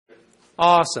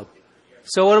Awesome.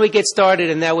 So why don't we get started,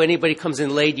 and that way anybody comes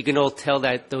in late, you can all tell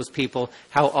those people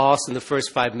how awesome the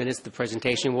first 5 minutes of the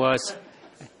presentation was.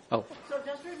 Oh. So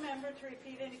just remember to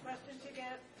repeat any questions you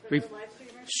get for the live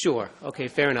streamers. Sure. Okay,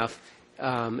 fair enough.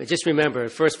 Just remember, the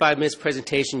first 5 minutes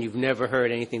presentation, you've never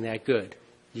heard anything that good.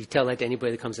 You tell that to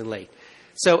anybody that comes in late.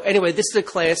 So anyway, this is a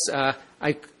class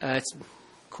it's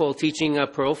called Teaching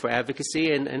Perl for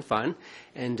Advocacy and Fun.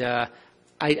 And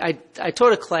I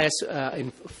taught a class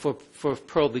for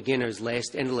Perl beginners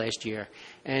end of last year.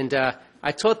 And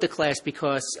I taught the class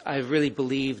because I really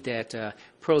believe that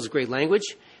Perl is a great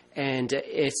language. And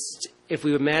if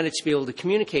we would manage to be able to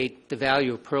communicate the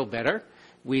value of Perl better,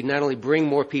 we not only bring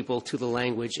more people to the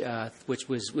language, which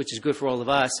is good for all of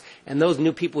us, and those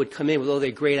new people would come in with all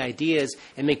their great ideas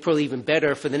and make Perl even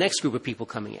better for the next group of people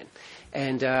coming in.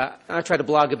 And I try to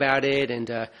blog about it and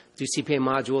do CPA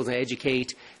modules and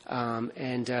educate.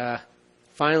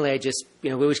 Finally,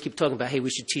 we always keep talking about, hey,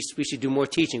 we should do more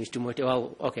teaching. We should do more.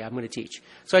 Well, okay, I'm going to teach.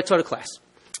 So I taught a class.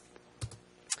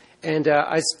 And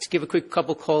to give a quick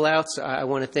couple call-outs, I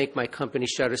want to thank my company,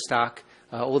 Shutterstock.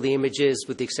 All the images,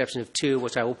 with the exception of 2,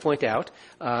 which I will point out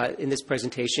in this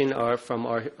presentation, are from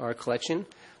our collection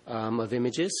of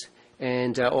images.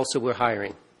 And also, we're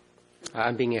hiring.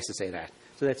 I'm being asked to say that.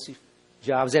 So that's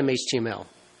jobs, MHTML.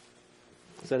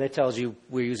 So that tells you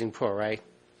we're using Perl, right?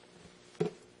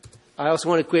 I also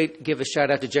want to give a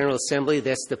shout-out to General Assembly.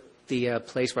 That's the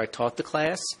place where I taught the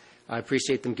class. I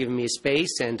appreciate them giving me a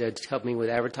space and helping me with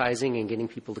advertising and getting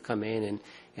people to come in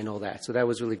and all that. So that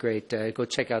was really great. Go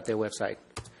check out their website.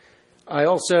 I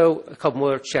also, a couple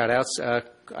more shout-outs.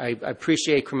 I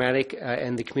appreciate Chromatic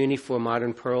and the community for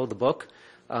Modern Perl, the book.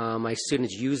 My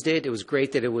students used it. It was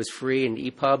great that it was free in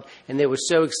EPUB, and they were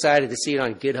so excited to see it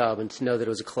on GitHub and to know that it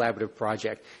was a collaborative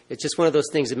project. It's just one of those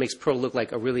things that makes Perl look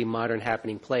like a really modern,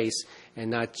 happening place and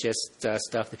not just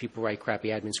stuff that people write crappy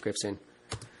admin scripts in.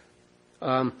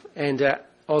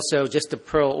 Also, just the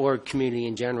Perl org community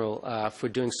in general for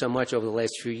doing so much over the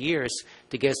last few years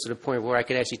to get us to the point where I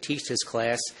could actually teach this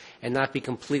class and not be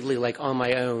completely like on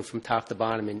my own from top to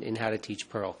bottom in how to teach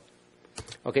Perl.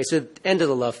 Okay, so end of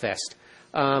the love fest.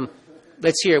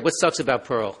 Let's hear it. What sucks about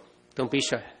Perl? Don't be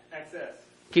shy. Access.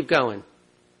 Keep going.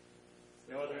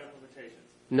 No other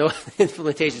implementations. No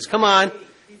implementations. Come on.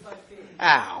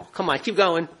 Ow. Come on. Keep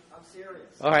going. I'm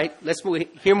serious. All right. Let's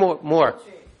hear more.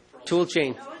 Tool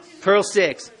chain. Perl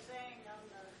 6.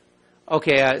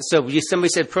 Okay. So somebody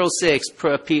said Perl 6,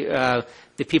 the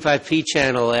P5P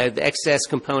channel, the XS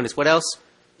components. What else?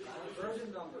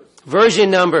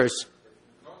 Version numbers.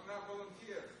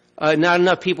 Not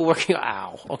enough people working.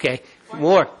 Ow. Okay.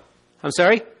 More. I'm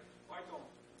sorry?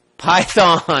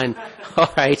 Python.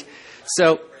 All right.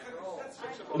 So,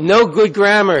 no good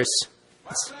grammars.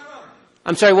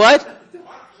 I'm sorry, what?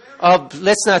 Oh,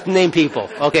 let's not name people.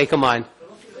 Okay, come on.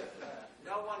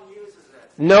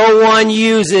 No one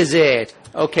uses it.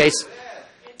 Okay. It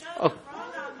doesn't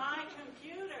run on my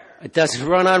computer. It doesn't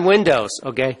run on Windows.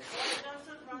 Okay. It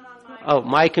doesn't run on my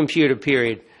my computer,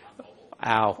 period.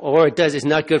 Ow. Or it does. It's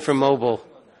not good for mobile.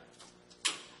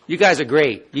 You guys are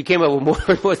great. You came up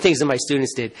with more things than my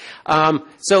students did.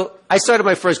 So I started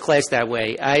my first class that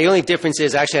way. The only difference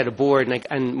is I actually had a board,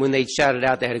 and when they shouted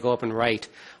out, they had to go up and write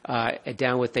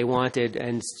down what they wanted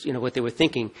and what they were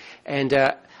thinking. And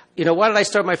why did I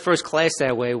start my first class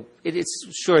that way?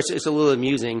 It's a little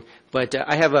amusing, but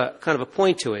I have a kind of a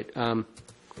point to it.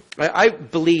 I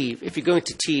believe if you're going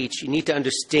to teach, you need to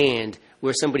understand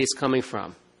where somebody's coming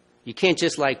from. You can't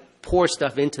just pour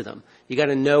stuff into them. You got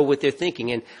to know what they're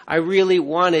thinking. And I really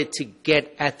wanted to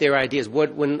get at their ideas.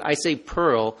 When I say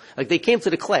Perl, they came to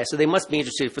the class, so they must be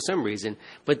interested for some reason.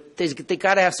 But they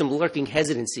got to have some lurking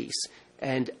hesitancies.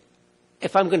 And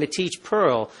if I'm going to teach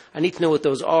Perl, I need to know what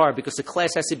those are because the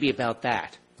class has to be about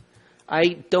that.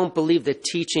 I don't believe that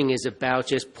teaching is about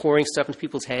just pouring stuff into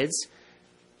people's heads.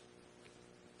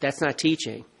 That's not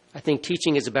teaching. I think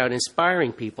teaching is about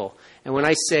inspiring people. And when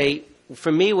I say,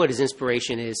 for me, what is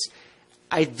inspiration is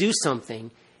I do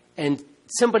something and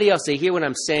somebody else, they hear what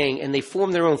I'm saying and they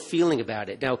form their own feeling about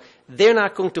it. Now, they're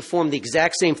not going to form the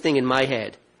exact same thing in my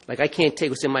head. I can't take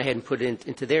what's in my head and put it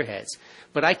into their heads.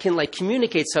 But I can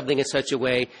communicate something in such a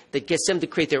way that gets them to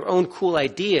create their own cool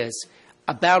ideas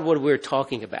about what we're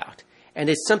talking about. And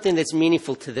it's something that's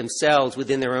meaningful to themselves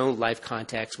within their own life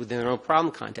context, within their own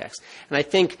problem context. And I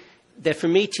think that for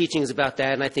me, teaching is about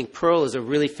that. And I think Perl is a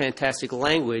really fantastic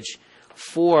language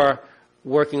for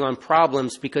working on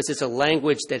problems because it's a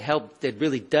language that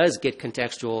really does get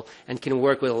contextual and can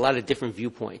work with a lot of different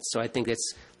viewpoints. So I think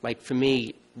that's, for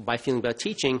me, my feeling about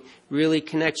teaching really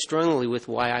connects strongly with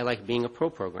why I like being a Perl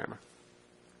programmer.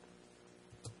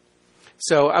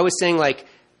 So I was saying, like,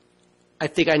 I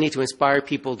think I need to inspire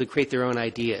people to create their own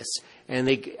ideas, and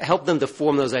they help them to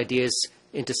form those ideas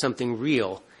into something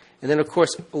real. And then, of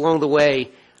course, along the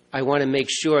way, I want to make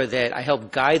sure that I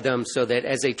help guide them so that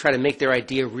as they try to make their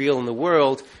idea real in the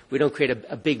world, we don't create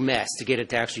a big mess to get it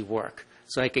to actually work.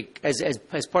 So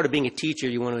as part of being a teacher,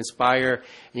 you want to inspire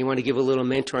and you want to give a little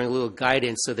mentoring, a little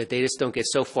guidance so that they just don't get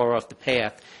so far off the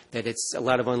path that it's a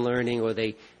lot of unlearning or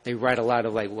they write a lot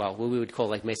of, like, well, what we would call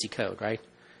like messy code, right?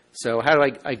 So how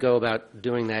do I go about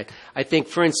doing that? I think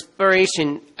for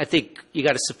inspiration, I think you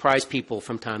got to surprise people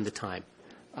from time to time.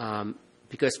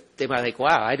 Because they might think,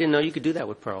 wow, I didn't know you could do that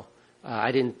with Perl.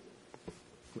 I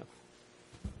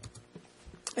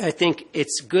think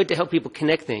it's good to help people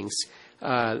connect things.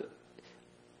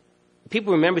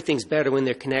 People remember things better when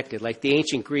they're connected. Like the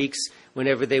ancient Greeks,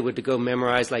 whenever they would go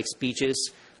memorize like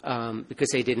speeches, because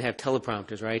they didn't have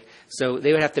teleprompters, right? So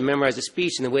they would have to memorize a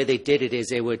speech, and the way they did it is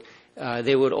they would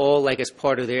all, like as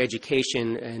part of their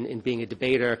education and being a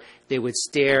debater, they would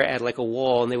stare at like a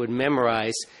wall and they would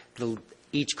memorize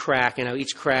each crack,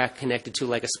 each crack connected to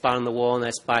like a spot on the wall, and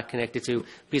that spot connected to a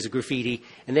piece of graffiti.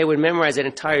 And they would memorize that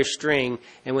entire string,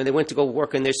 and when they went to go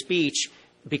work on their speech,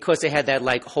 because they had that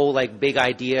like whole like big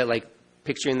idea, like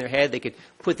picture in their head, they could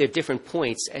put their different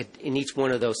points in each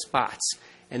one of those spots.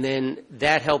 And then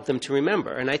that helped them to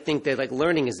remember. And I think that like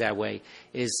learning is that way,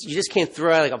 is you just can't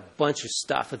throw out like a bunch of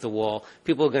stuff at the wall.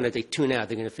 People are going to tune out.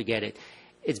 They're going to forget it.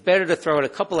 It's better to throw out a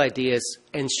couple ideas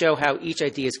and show how each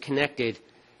idea is connected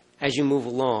as you move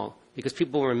along, because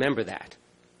people will remember that.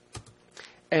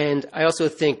 And I also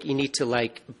think you need to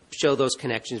like show those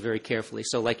connections very carefully.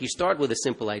 So like you start with a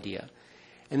simple idea,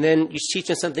 and then you teach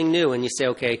them something new, and you say,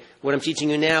 okay, what I'm teaching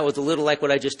you now is a little like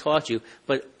what I just taught you,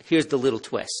 but here's the little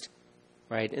twist,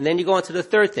 right? And then you go on to the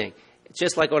third thing. It's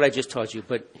just like what I just taught you,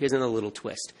 but here's another little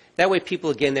twist. That way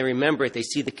people, again, they remember it, they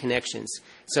see the connections.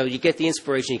 So you get the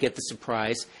inspiration, you get the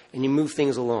surprise, and you move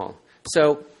things along.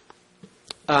 So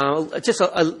just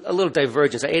a little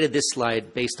divergence. I added this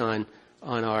slide based on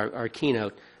our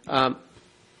keynote.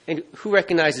 And who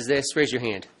recognizes this? Raise your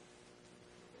hand.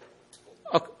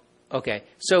 Okay.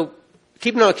 So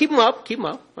keep them up.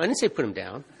 I didn't say put them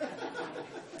down.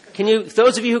 Can you,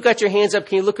 those of you who got your hands up,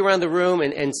 can you look around the room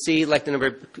and see like the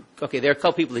number? Okay, there are a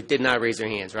couple people that did not raise their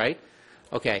hands, right?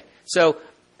 Okay. So,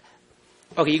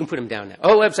 okay, you can put them down now.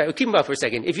 Oh, I'm sorry. Keep them up for a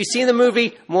second. if you've seen the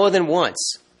movie more than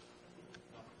once,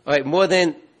 all right, more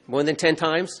than 10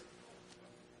 times?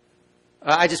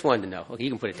 I just wanted to know. Okay,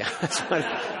 you can put it down. That's fine.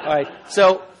 All right.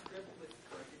 So,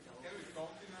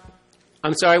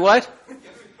 I'm sorry, what?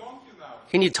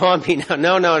 Can you taunt me now?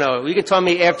 No. You can taunt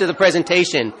me after the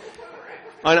presentation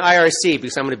on IRC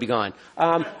because I'm going to be gone.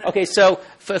 Okay, so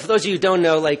for those of you who don't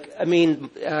know,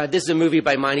 this is a movie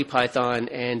by Monty Python,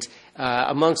 and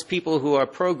amongst people who are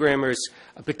programmers,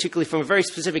 particularly from a very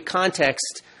specific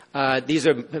context, these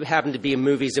happen to be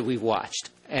movies that we've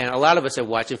watched. And a lot of us have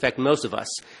watched. In fact, most of us.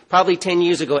 Probably 10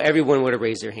 years ago, everyone would have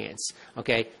raised their hands.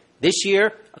 Okay? This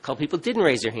year, a couple people didn't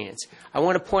raise their hands. I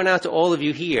want to point out to all of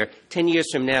you here, 10 years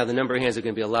from now, the number of hands are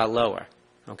going to be a lot lower.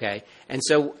 Okay? And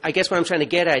so I guess what I'm trying to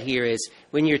get at here is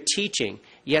when you're teaching,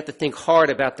 you have to think hard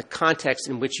about the context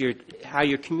in which how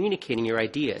you're communicating your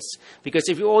ideas. Because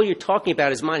if all you're talking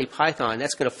about is Monty Python,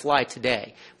 that's going to fly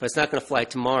today, but it's not going to fly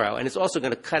tomorrow. And it's also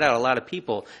going to cut out a lot of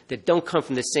people that don't come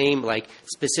from the same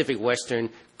specific Western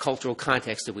cultural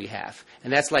context that we have.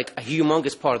 And that's like a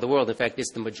humongous part of the world. In fact,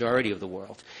 it's the majority of the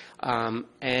world.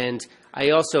 And I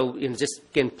also, just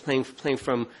again playing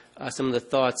from some of the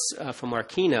thoughts from our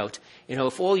keynote,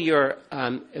 if all your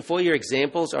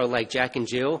examples are like Jack and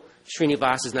Jill,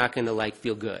 Srinivas is not going to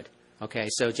feel good. Okay,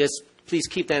 so just please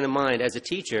keep that in mind as a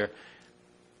teacher.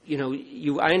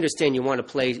 I understand you want to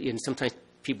play. Sometimes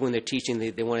people when they're teaching,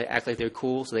 they want to act like they're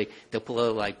cool, so they'll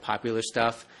pull out popular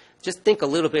stuff. Just think a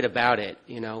little bit about it,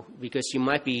 because you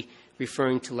might be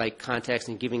referring to context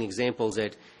and giving examples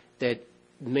that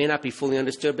may not be fully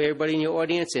understood by everybody in your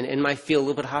audience and might feel a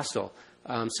little bit hostile.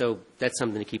 So that's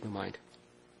something to keep in mind.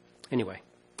 Anyway,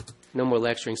 no more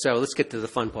lecturing. So let's get to the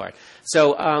fun part.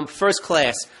 So first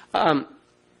class.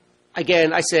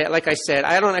 Again, I said,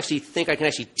 I don't actually think I can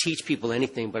actually teach people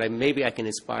anything, but maybe I can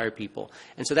inspire people.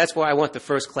 And so that's why I want the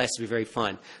first class to be very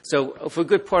fun. So for a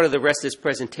good part of the rest of this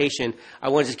presentation, I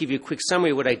want to just give you a quick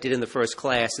summary of what I did in the first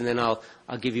class, and then I'll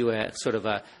give you a sort of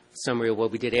a summary of what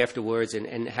we did afterwards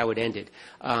and how it ended.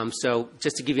 So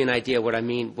just to give you an idea of what I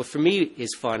mean, what for me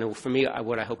is fun, and for me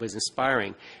what I hope is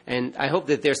inspiring. And I hope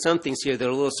that there's some things here that are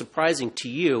a little surprising to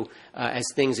you as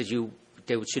things that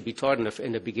should be taught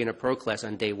in the beginner pro class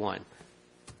on day one.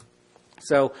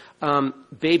 So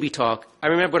baby talk. I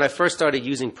remember when I first started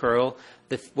using Perl,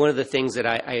 one of the things that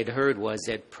I had heard was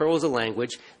that Perl is a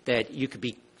language that you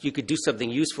could do something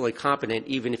useful and competent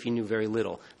even if you knew very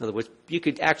little. In other words, you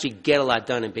could actually get a lot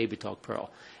done in Baby Talk Perl.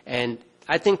 And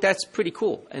I think that's pretty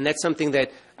cool. And that's something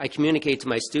that I communicate to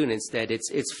my students, that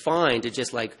it's fine to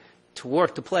just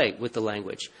to play with the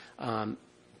language.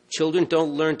 Children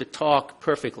don't learn to talk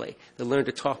perfectly. They learn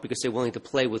to talk because they're willing to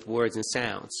play with words and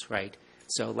sounds, right?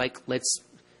 So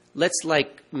let's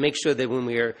make sure that when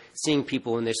we are seeing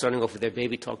people when they're starting off with their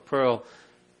Baby Talk Perl,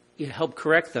 you help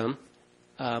correct them,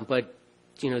 but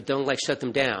don't shut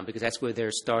them down, because that's where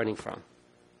they're starting from.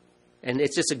 And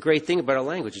it's just a great thing about our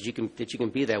language that you can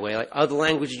be that way. Like other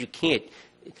languages, you can't.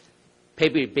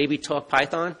 Baby Talk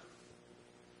Python?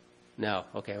 No.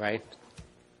 Okay, right?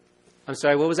 I'm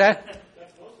sorry. What was that?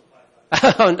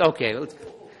 Okay.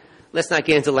 Let's not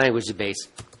get into language debates.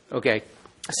 Okay.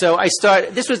 So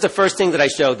this was the first thing that I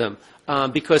showed them,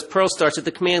 because Perl starts at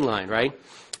the command line, right?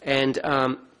 And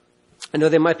I know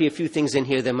there might be a few things in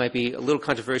here that might be a little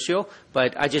controversial,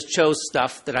 but I just chose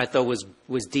stuff that I thought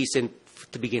was decent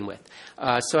to begin with.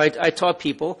 So I taught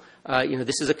people,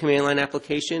 this is a command line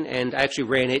application, and I actually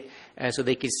ran it so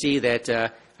they could see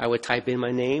that I would type in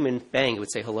my name, and bang, it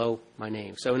would say, hello, my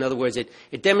name. So in other words,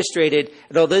 it demonstrated,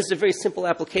 although this is a very simple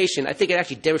application, I think it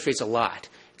actually demonstrates a lot.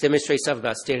 It demonstrates stuff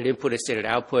about standard input and standard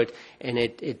output, and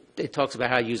it talks about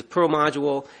how to use a Perl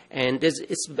module, and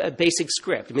it's a basic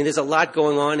script. I mean, there's a lot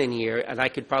going on in here, and I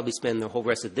could probably spend the whole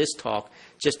rest of this talk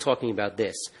just talking about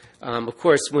this. Of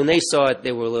course, when they saw it,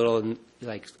 they were a little,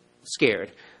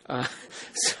 scared.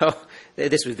 So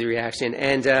this was the reaction,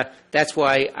 and that's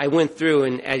why I went through,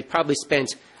 and I probably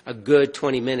spent a good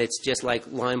 20 minutes just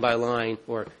line by line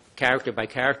or character by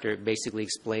character basically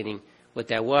explaining what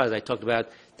that was. I talked about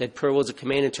that Perl was a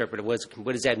command interpreter.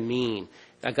 What does that mean?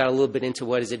 I got a little bit into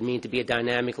what does it mean to be a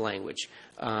dynamic language.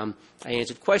 I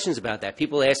answered questions about that.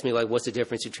 People asked me, what's the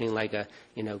difference between the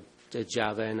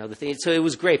Java and other things. So it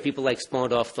was great. People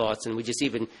spawned off thoughts, and we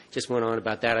just went on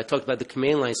about that. I talked about the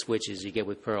command line switches you get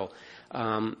with Perl.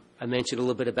 I mentioned a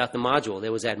little bit about the module.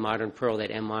 There was that modern Perl, that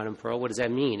M modern Perl. What does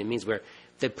that mean? It means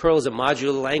that Perl is a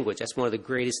modular language. That's one of the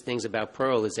greatest things about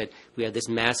Perl, is that we have this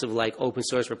massive open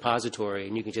source repository,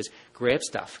 and you can just grab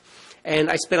stuff. And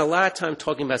I spent a lot of time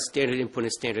talking about standard input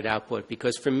and standard output,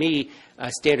 because for me,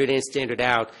 standard in, standard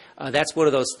out, that's one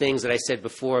of those things that I said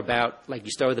before about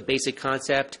you start with a basic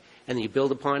concept, and then you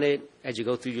build upon it as you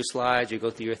go through your slides, you go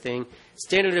through your thing.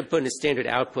 Standard input and standard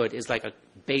output is like a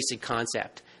basic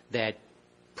concept that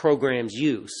programs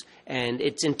use. And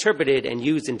it's interpreted and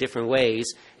used in different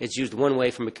ways. It's used one way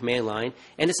from a command line.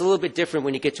 And it's a little bit different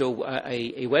when you get to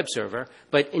a web server.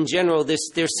 But in general,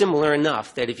 they're similar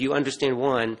enough that if you understand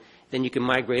one, then you can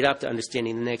migrate up to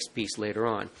understanding the next piece later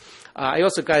on. I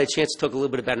also got a chance to talk a little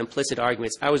bit about implicit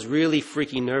arguments. I was really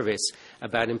freaking nervous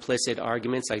about implicit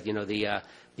arguments, the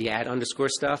 @ underscore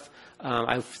stuff.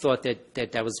 I thought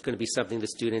that was going to be something the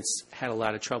students had a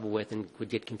lot of trouble with and would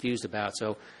get confused about.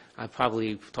 So I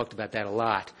probably talked about that a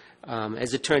lot.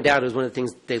 As it turned out, it was one of the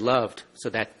things they loved, so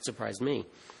that surprised me.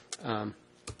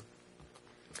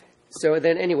 So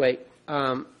then anyway,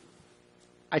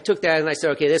 I took that and I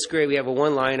said, okay, that's great. We have a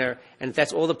one-liner, and if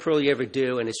that's all the Perl you ever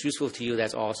do and it's useful to you,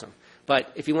 that's awesome.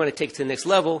 But if you want to take it to the next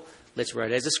level, let's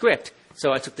write it as a script.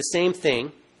 So I took the same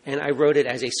thing and I wrote it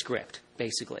as a script,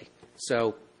 basically.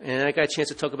 So, and I got a chance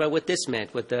to talk about what this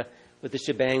meant, what the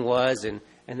shebang was, and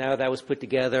now that was put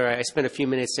together. I spent a few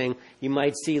minutes saying you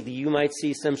might see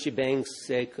some shebangs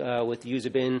with user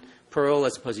bin Perl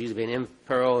as opposed to user bin in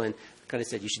Perl, and kind of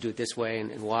said you should do it this way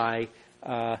and why.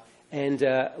 And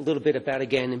a little bit about,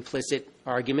 again, implicit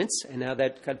arguments, and now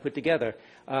that got put together.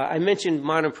 I mentioned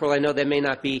modern Perl. I know that may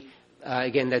not be,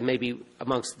 again, that may be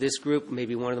amongst this group,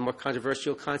 maybe one of the more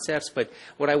controversial concepts, but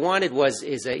what I wanted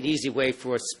is an easy way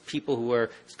for people who are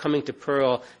coming to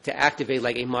Perl to activate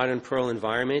a modern Perl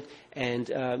environment, and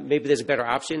maybe there's a better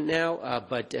option now,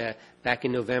 but back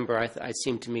in November, it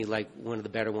seemed to me like one of the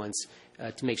better ones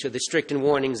to make sure the strict and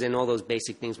warnings and all those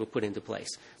basic things were put into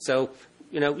place. So,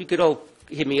 you could all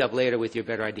hit me up later with your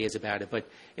better ideas about it, but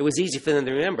it was easy for them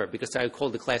to remember because I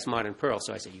called the class Modern Perl,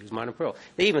 so I said use Modern Perl.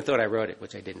 They even thought I wrote it,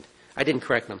 which I didn't. I didn't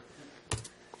correct them.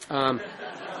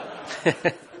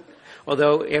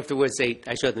 Although afterwards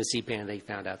I showed them the CPAN, they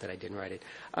found out that I didn't write it.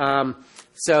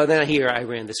 So then here I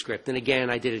ran the script, and again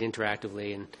I did it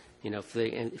interactively, and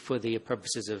for the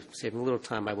purposes of saving a little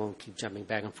time, I won't keep jumping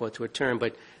back and forth to a term,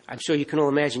 but I'm sure you can all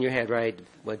imagine in your head, right,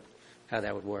 how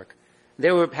that would work. They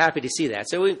were happy to see that.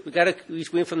 So we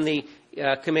went from the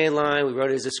command line, we wrote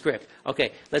it as a script.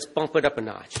 Okay, let's bump it up a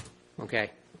notch.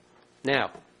 Okay, now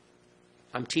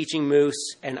I'm teaching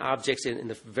Moose and objects in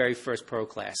the very first Perl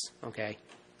class. Okay,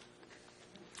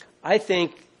 I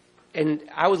think, and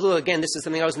I was a little, again, this is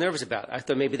something I was nervous about. I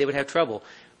thought maybe they would have trouble.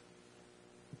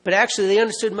 But actually, they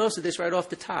understood most of this right off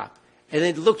the top. And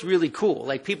it looked really cool.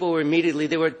 Like people were immediately,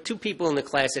 there were 2 people in the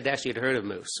class that actually had heard of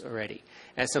Moose already.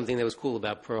 That's something that was cool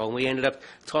about Perl. And we ended up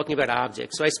talking about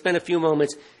objects. So I spent a few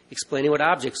moments explaining what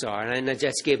objects are. And I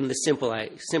just gave them the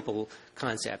simple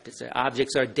concept. It's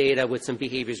objects are data with some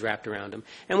behaviors wrapped around them.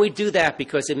 And we do that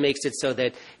because it makes it so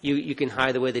that you can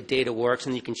hide the way the data works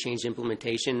and you can change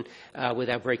implementation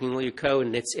without breaking all your code.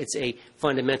 And it's a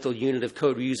fundamental unit of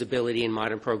code reusability in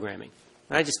modern programming.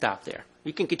 And I just stopped there.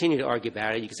 You can continue to argue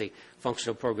about it. You can say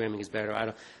functional programming is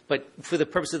better. But for the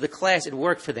purpose of the class, it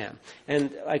worked for them.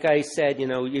 And like I said,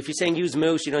 if you're saying use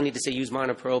Moose, you don't need to say use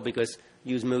monoperl because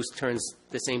use Moose turns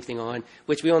the same thing on,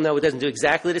 which we all know it doesn't do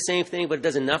exactly the same thing, but it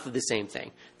does enough of the same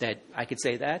thing that I could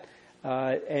say that.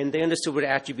 And they understood what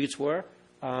attributes were,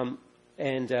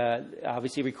 and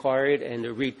obviously required, and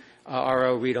the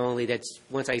RO read only. That's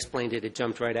once I explained it, it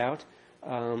jumped right out.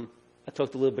 I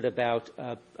talked a little bit about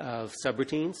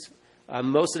subroutines.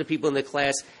 Most of the people in the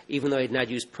class, even though they had not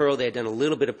used Perl, they had done a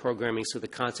little bit of programming, so the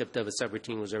concept of a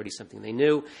subroutine was already something they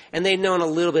knew. And they'd known a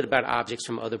little bit about objects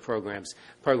from other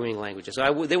programming languages.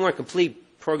 So they weren't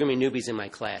complete programming newbies in my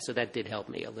class, so that did help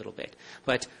me a little bit.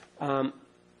 But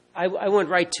I went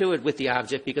right to it with the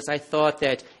object because I thought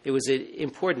that it was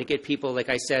important to get people, like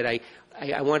I said,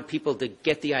 I want people to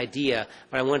get the idea,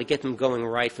 but I want to get them going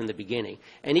right from the beginning.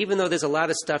 And even though there's a lot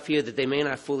of stuff here that they may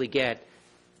not fully get,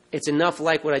 it's enough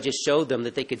like what I just showed them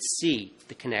that they could see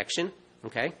the connection,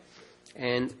 okay?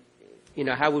 And,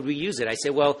 how would we use it? I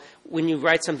said, well, when you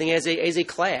write something as a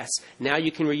class, now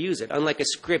you can reuse it. Unlike a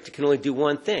script, it can only do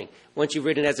one thing. Once you've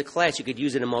written it as a class, you could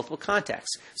use it in multiple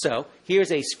contexts. So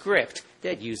here's a script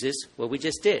that uses what we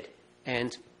just did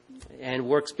and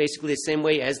works basically the same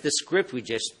way as the script we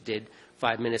just did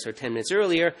 5 minutes or 10 minutes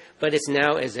earlier, but it's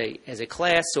now as a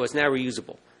class, so it's now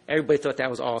reusable. Everybody thought that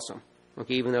was awesome.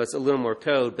 Okay, even though it's a little more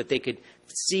code, but they could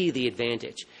see the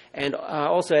advantage. And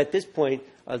also at this point,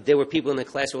 there were people in the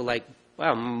class who were like,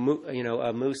 "Wow,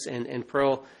 Moose and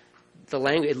Perl, the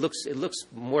language it looks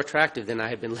more attractive than I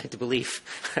had been led to believe."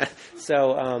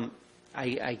 So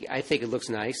I think it looks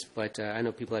nice, but I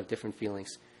know people have different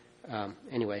feelings.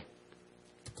 Anyway,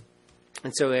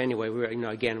 and so anyway,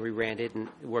 we ran it and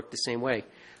it worked the same way.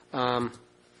 I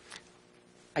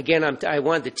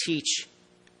wanted to teach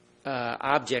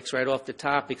objects right off the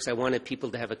top because I wanted people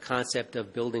to have a concept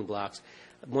of building blocks.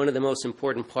 One of the most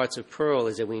important parts of Perl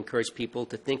is that we encourage people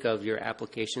to think of your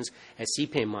applications as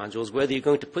CPANE modules, whether you're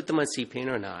going to put them on CPANE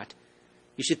or not.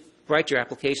 You should write your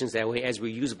applications that way as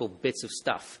reusable bits of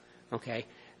stuff, okay?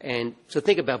 And so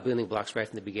think about building blocks right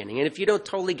from the beginning. And if you don't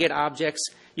totally get objects,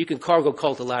 you can cargo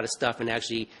cult a lot of stuff and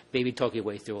actually maybe talk your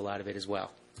way through a lot of it as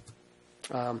well.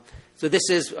 So this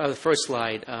is the first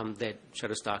slide that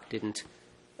Shutterstock didn't.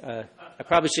 I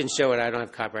probably shouldn't show it. I don't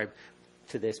have copyright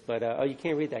to this. But, you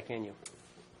can't read that, can you?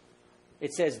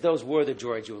 It says those were the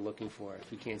droids you were looking for,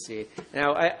 if you can't see it.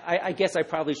 Now, I guess I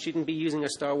probably shouldn't be using a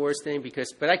Star Wars thing,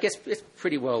 but I guess it's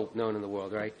pretty well known in the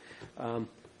world, right?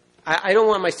 I don't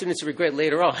want my students to regret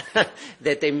later on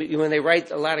that when they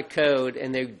write a lot of code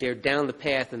and they're down the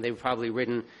path and they've probably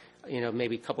written,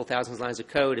 maybe a couple thousand lines of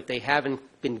code, if they haven't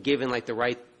been given like the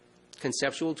right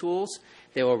conceptual tools,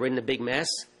 they will written a big mess,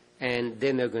 and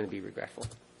then they're going to be regretful.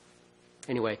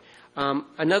 Anyway,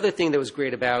 another thing that was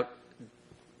great about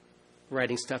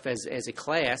writing stuff as a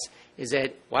class is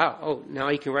that, now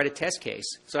you can write a test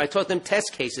case. So I taught them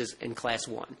test cases in class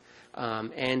 1.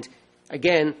 And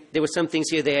again, there were some things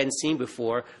here they hadn't seen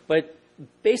before, but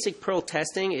basic Perl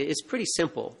testing is pretty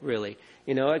simple, really.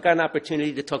 I got an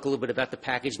opportunity to talk a little bit about the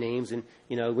package names, and,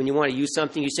 when you want to use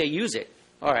something, you say use it.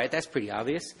 All right, that's pretty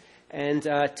obvious. And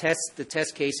the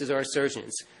test cases are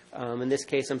assertions. In this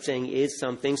case, I'm saying is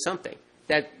something something.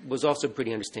 That was also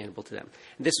pretty understandable to them.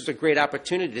 And this was a great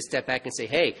opportunity to step back and say,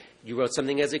 hey, you wrote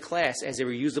something as a class, as a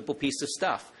reusable piece of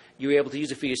stuff. You were able to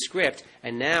use it for your script,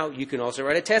 and now you can also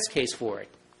write a test case for it.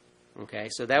 Okay,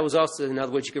 so that was also, in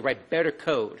other words, you could write better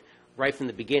code right from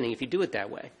the beginning if you do it that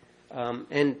way.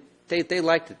 And they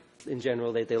liked it in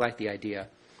general. They liked the idea,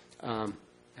 how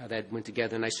that went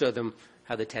together. And I showed them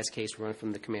how the test case run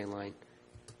from the command line.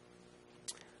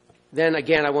 Then,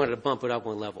 again, I wanted to bump it up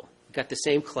one level. Got the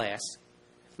same class.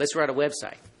 Let's write a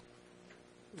website.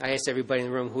 I asked everybody in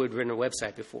the room who had written a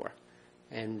website before.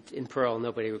 And in Perl,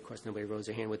 nobody rose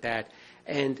their hand with that.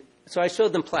 And so I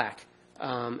showed them Plaque.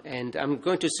 And I'm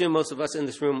going to assume most of us in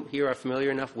this room here are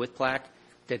familiar enough with Plaque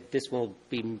that this will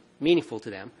be meaningful to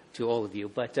them, to all of you.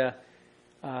 But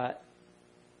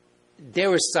they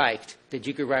were psyched that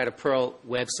you could write a Perl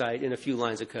website in a few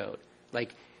lines of code.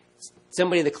 Like,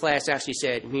 somebody in the class actually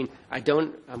said,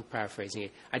 I'm paraphrasing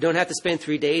it, I don't have to spend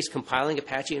 3 days compiling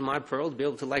Apache and mod Perl to be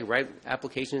able to like write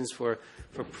applications for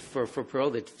Perl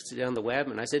that sit on the web.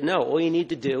 And I said, no, all you need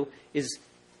to do is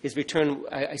return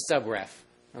a subref,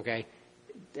 okay?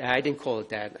 I didn't call it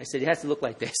that. I said it has to look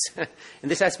like this.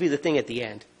 And this has to be the thing at the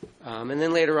end. And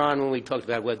then later on when we talked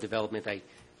about web development,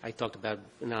 I talked about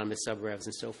anonymous subrefs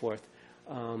and so forth.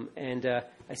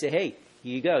 I said, hey,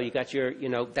 here you go. You got your,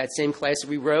 that same class that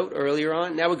we wrote earlier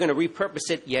on. Now we're going to repurpose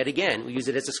it yet again. We use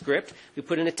it as a script. We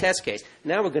put it in a test case.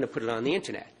 Now we're going to put it on the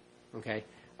Internet, okay?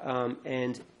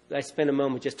 And I spent a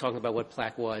moment just talking about what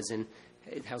Plaque was and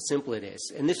how simple it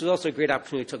is. And this was also a great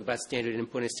opportunity to talk about standard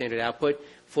input and standard output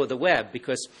for the web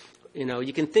because,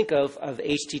 you can think of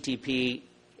HTTP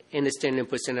in the standard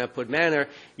input, standard output manner.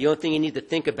 The only thing you need to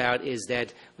think about is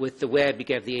that with the web, you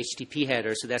have the HTTP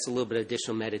header, so that's a little bit of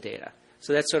additional metadata.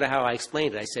 So that's sort of how I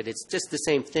explained it. I said it's just the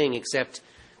same thing, except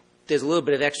there's a little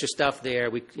bit of extra stuff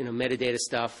there, metadata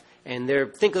stuff, and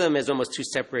think of them as almost two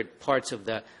separate parts of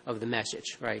the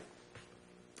message, right?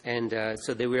 And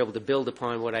so they were able to build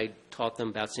upon what I taught them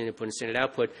about standard input and standard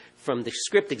output from the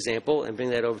script example and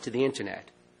bring that over to the Internet.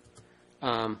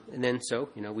 And then,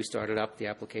 we started up the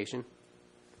application.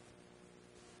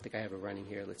 I think I have it running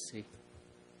here. Let's see.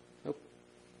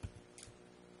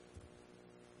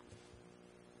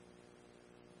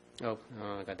 Oh,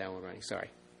 I got that one running. Sorry.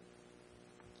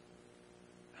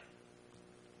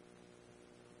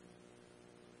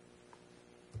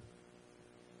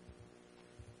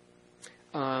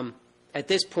 At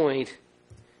this point,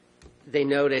 they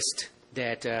noticed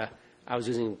that I was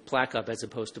using Plackup as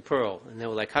opposed to Perl. And they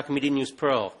were like, how come you didn't use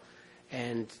Perl?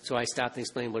 And so I stopped and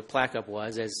explained what Plackup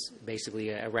was as basically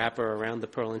a wrapper around the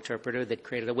Perl interpreter that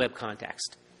created a web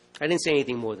context. I didn't say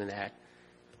anything more than that.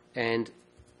 And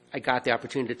I got the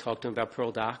opportunity to talk to them about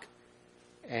Perl doc.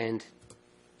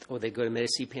 Or they go to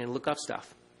MetaCPAN and look up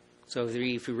stuff. So if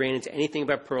you ran into anything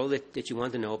about Perl that you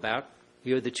wanted to know about,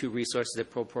 here are the two resources that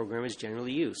Perl programmers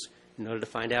generally use in order to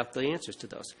find out the answers to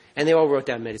those. And they all wrote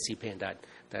down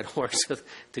metacpan.org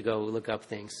to go look up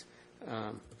things.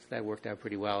 So that worked out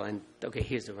pretty well. And, okay,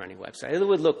 here's the running website. It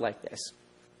would look like this.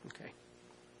 Okay.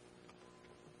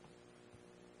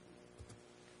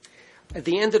 At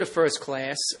the end of the first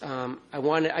class, I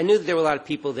knew that there were a lot of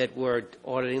people that were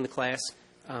auditing the class.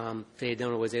 They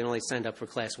only signed up for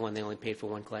class one. They only paid for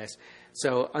one class.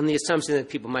 So on the assumption that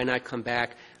people might not come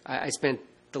back, I spent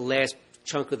the last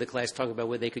chunk of the class talking about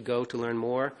where they could go to learn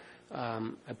more.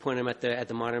 I pointed them at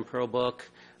the Modern Perl book.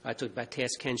 I talked about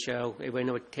Task Kensho. Everybody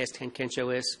know what Task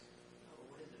Kensho is?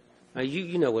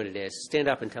 You know what it is. Stand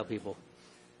up and tell people.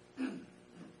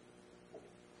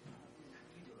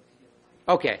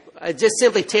 Okay. Just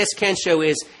simply, Task Kensho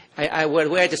is, the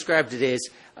way I described it is,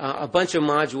 a bunch of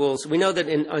modules. We know that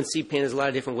on CPAN there's a lot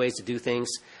of different ways to do things.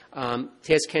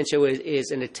 Task Kensho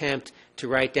is an attempt to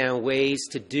write down ways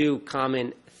to do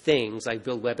common things, like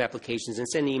build web applications and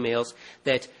send emails,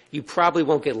 that you probably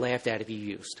won't get laughed at if you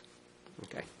used.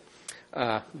 Okay.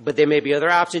 But there may be other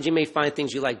options. You may find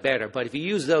things you like better. But if you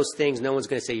use those things, no one's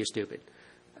going to say you're stupid.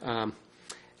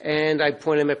 And I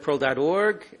pointed them at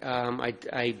Perl.org.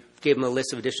 I gave them a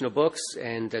list of additional books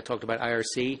and talked about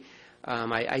IRC.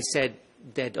 I said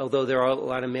that although there are a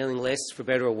lot of mailing lists, for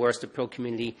better or worse, the Perl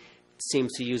community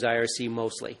seems to use IRC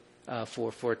mostly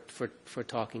for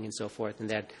talking and so forth, and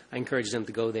that I encourage them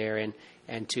to go there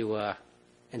and to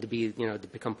be to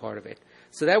become part of it.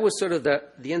 So that was sort of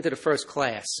the end of the first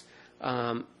class.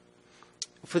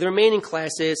 For the remaining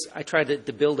classes, I tried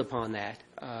to build upon that.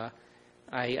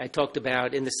 I talked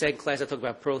about, in the second class, I talked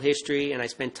about Perl history, and I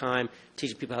spent time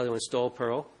teaching people how to install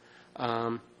Perl.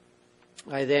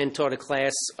 I then taught a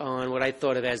class on what I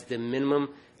thought of as the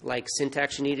minimum,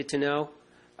 syntax you needed to know.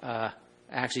 I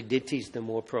actually did teach them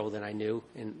more Perl than I knew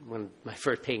in my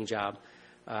first paying job.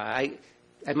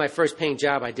 At my first paying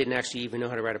job, I didn't actually even know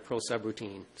how to write a Perl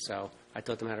subroutine, so I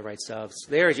taught them how to write subs.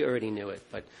 They already knew it,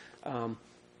 but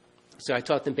so I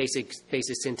taught them basic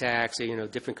syntax,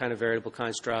 different kind of variable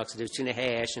constructs, the difference between a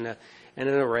hash and an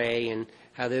array, and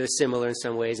how they're similar in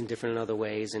some ways and different in other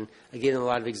ways. And I gave them a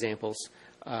lot of examples.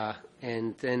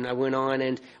 And then I went on,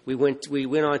 and we went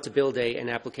on to build an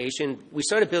application. We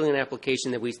started building an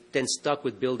application that we then stuck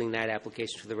with building that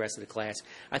application for the rest of the class.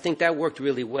 I think that worked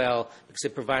really well because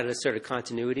it provided a sort of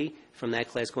continuity from that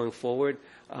class going forward.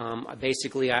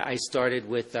 Basically, I started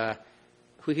with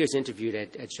who here's interviewed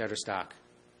at Shutterstock?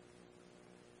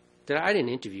 I didn't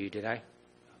interview you, did I?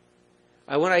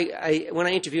 When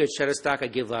I interview at Shutterstock, I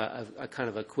give a kind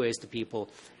of a quiz to people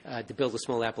to build a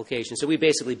small application. So we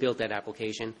basically built that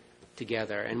application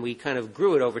together. And we kind of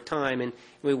grew it over time, and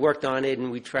we worked on it,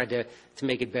 and we tried to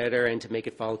make it better and to make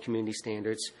it follow community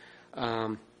standards.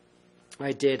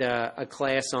 I did a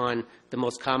class on the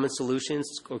most common solutions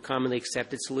or commonly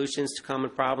accepted solutions to common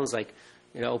problems, like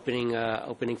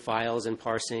opening files and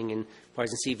parsing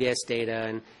CVS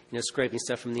data and scraping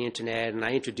stuff from the internet. And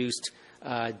I introduced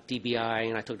DBI,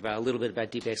 and I talked about a little bit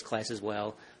about DBI's class as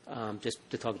well, just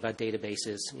to talk about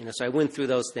databases. So I went through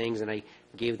those things and I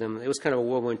gave them. It was kind of a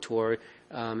whirlwind tour. It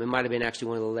might have been actually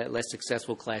one of the less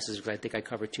successful classes because I think I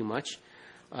covered too much.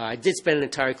 I did spend an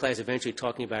entire class eventually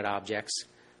talking about objects,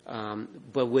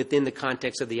 but within the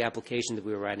context of the application that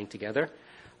we were writing together.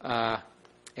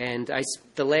 And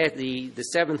the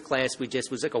seventh class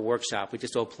was like a workshop. We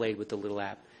just all played with the little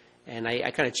app, and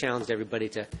I kind of challenged everybody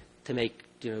to make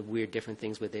weird different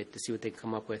things with it to see what they could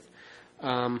come up with.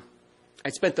 I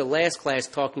spent the last class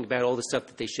talking about all the stuff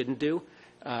that they shouldn't do,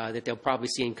 that they'll probably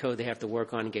see in code they have to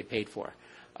work on and get paid for.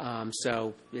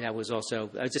 So that was also,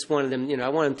 I just wanted them, I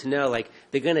wanted them to know, like,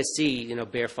 they're going to see,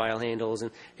 bare file handles, and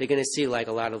they're going to see, like,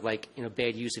 a lot of, like,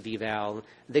 bad use of eval.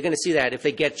 They're going to see that if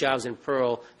they get jobs in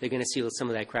Perl, they're going to see some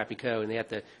of that crappy code, and they have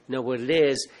to know what it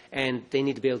is, and they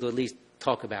need to be able to at least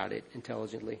talk about it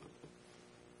intelligently.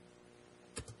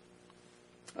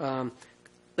 I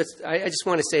just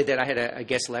want to say that I had a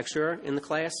guest lecturer in the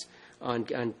class on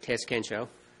Tess Kensho.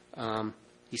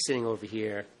 He's sitting over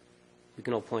here. We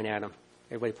can all point at him.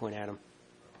 Everybody point at him.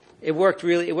 It worked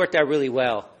out really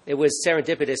well. It was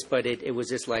serendipitous, but it was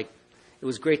just like, it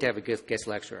was great to have a guest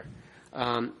lecturer.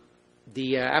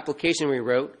 The application we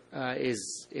wrote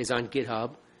is on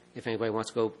GitHub, if anybody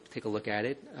wants to go take a look at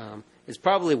it. It's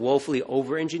probably woefully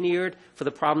over-engineered for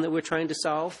the problem that we're trying to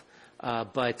solve.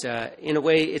 But in a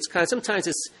way, it's kind of, sometimes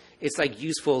it's like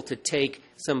useful to take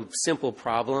some simple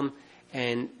problem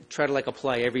and try to like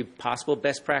apply every possible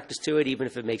best practice to it, even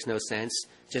if it makes no sense,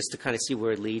 just to kind of see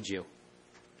where it leads you.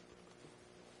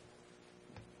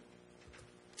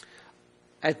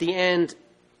 At the end,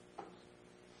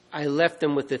 I left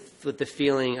them with the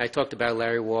feeling. I talked about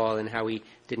Larry Wall and how he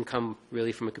didn't come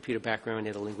really from a computer background; he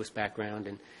had a linguist background,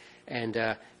 and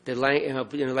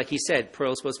like he said,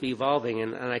 Perl is supposed to be evolving.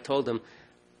 And I told them,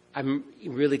 I'm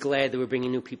really glad that we're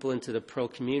bringing new people into the Perl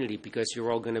community because you're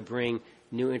all going to bring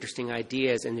new interesting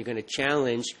ideas, and you're going to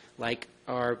challenge like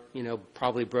our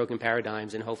probably broken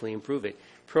paradigms and hopefully improve it.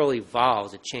 Perl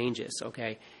evolves, it changes,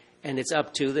 okay, and it's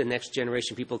up to the next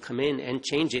generation people come in and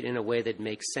change it in a way that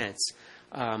makes sense.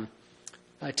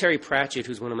 Terry Pratchett,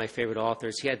 who's one of my favorite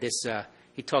authors, he had this.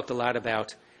 He talked a lot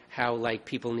about how like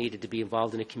people needed to be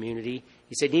involved in a community.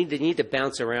 He said they need to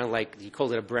bounce around, like he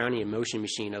called it a Brownian motion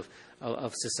machine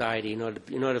of society in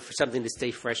order for something to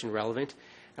stay fresh and relevant.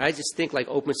 And I just think like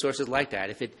open source is like that.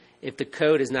 If the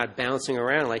code is not bouncing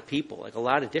around like people, like a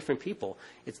lot of different people,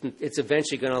 it's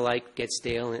eventually going to like get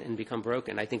stale and become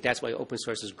broken. I think that's why open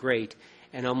source is great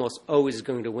and almost always is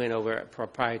going to win over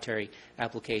proprietary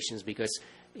applications because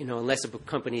unless a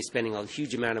company is spending a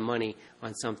huge amount of money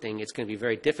on something, it's going to be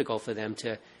very difficult for them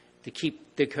to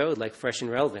keep the code like fresh and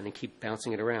relevant and keep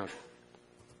bouncing it around.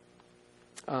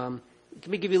 Let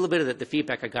me give you a little bit of the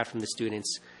feedback I got from the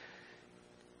students.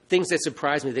 Things that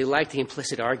surprised me, they liked the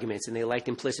implicit arguments and they liked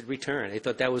implicit return. They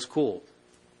thought that was cool.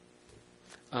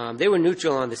 They were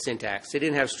neutral on the syntax. They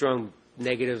didn't have strong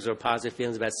negatives or positive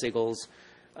feelings about sigils.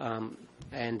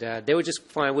 And they were just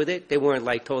fine with it. They weren't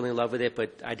like totally in love with it,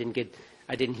 but I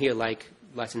didn't hear like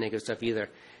lots of negative stuff either.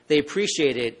 They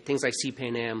appreciated things like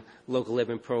cpanam, locallib,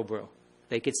 and probrew.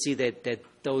 They could see that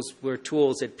those were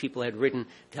tools that people had written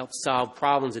to help solve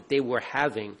problems that they were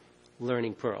having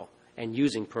learning Perl and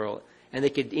using Perl. And they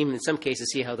could even in some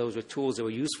cases see how those were tools that were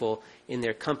useful in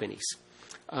their companies.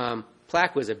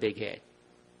 Plaque was a big hit.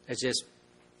 It's just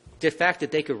the fact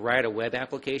that they could write a web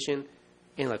application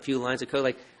in a few lines of code.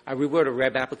 Like I rewrote a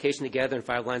web application together in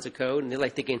 5 lines of code, and they're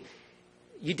like thinking,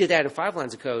 you did that in 5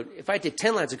 lines of code. If I did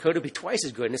 10 lines of code, it would be twice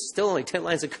as good, and it's still only 10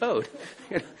 lines of code.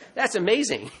 That's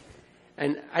amazing.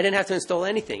 And I didn't have to install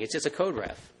anything. It's just a code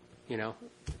ref,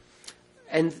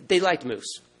 And they liked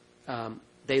Moose.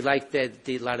 They liked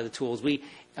a lot of the tools. We,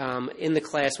 in the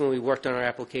class when we worked on our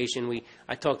application,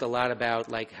 I talked a lot about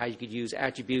like how you could use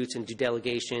attributes and do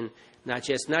delegation, not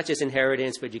just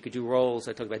inheritance, but you could do roles.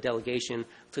 I talked about delegation.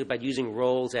 I talked about using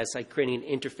roles as like creating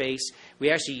an interface.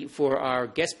 We actually, for our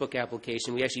guestbook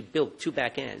application, we actually built 2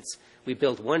 backends. We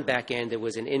built one backend that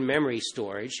was an in-memory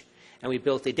storage, and we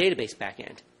built a database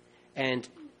backend. And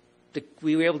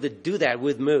we were able to do that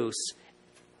with Moose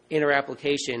in our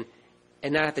application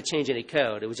and not have to change any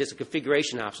code. It was just a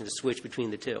configuration option to switch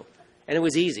between the two. And it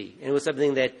was easy. And it was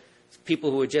something that people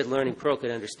who were just learning Perl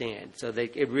could understand. So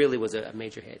it really was a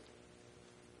major hit.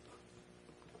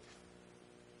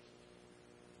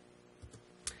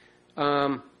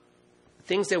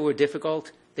 Things that were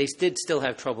difficult, they did still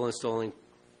have trouble installing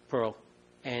Perl,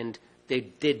 and they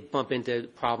did bump into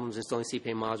problems installing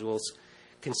CPA modules.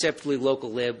 Conceptually,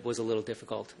 local lib was a little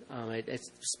difficult. I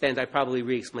probably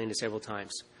re-explained it several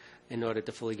times in order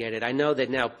to fully get it. I know that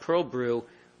now Perl Brew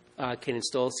can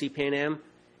install CPA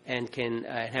and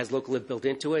has local lib built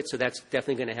into it, so that's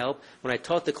definitely going to help. When I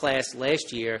taught the class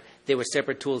last year, there were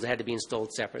separate tools that had to be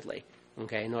installed separately,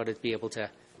 okay, in order to be able to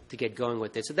get going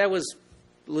with it. So that was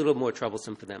a little more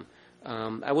troublesome for them.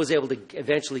 I was able to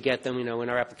eventually get them, in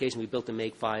our application we built a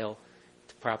make file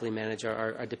to properly manage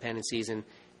our dependencies, and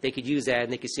they could use that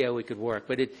and they could see how it could work.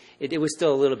 But it was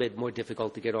still a little bit more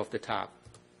difficult to get off the top.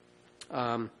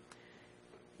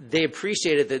 They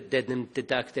appreciated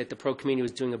that the Pro community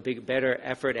was doing a better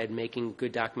effort at making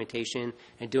good documentation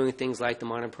and doing things like the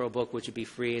Modern Pro book, which would be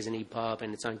free as an EPUB,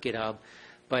 and it's on GitHub.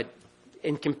 But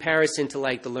in comparison to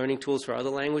like the learning tools for other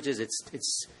languages,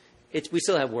 we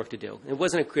still have work to do. It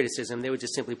wasn't a criticism. They were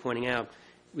just simply pointing out,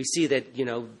 we see that,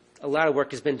 a lot of work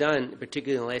has been done,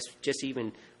 particularly in the last just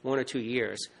even 1 or 2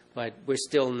 years, but we're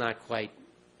still not quite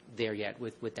there yet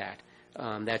with that.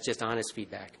 That's just honest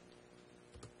feedback.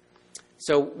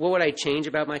 So what would I change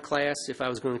about my class if I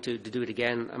was going to do it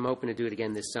again? I'm hoping to do it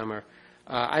again this summer.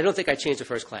 I don't think I changed the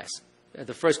first class.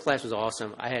 The first class was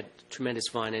awesome. I had tremendous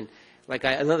fun. And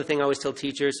another thing I always tell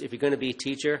teachers, if you're going to be a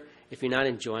teacher, if you're not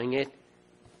enjoying it,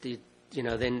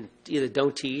 then either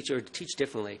don't teach or teach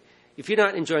differently. If you're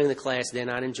not enjoying the class, they're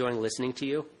not enjoying listening to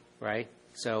you, right?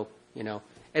 So, and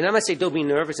I'm not saying don't be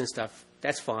nervous and stuff.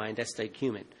 That's fine. That's like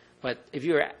human. But if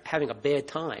you're having a bad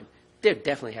time, they're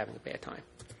definitely having a bad time.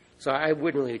 So I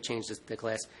wouldn't really change the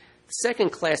class. The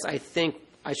second class, I think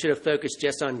I should have focused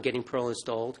just on getting Perl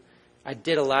installed. I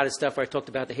did a lot of stuff where I talked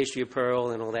about the history of Perl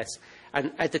and all that.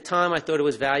 And at the time, I thought it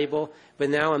was valuable, but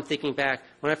now I'm thinking back.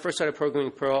 When I first started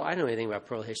programming Perl, I didn't know anything about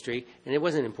Perl history, and it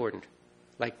wasn't important.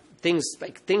 Things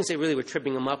that really were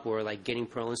tripping them up were like getting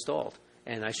Perl installed,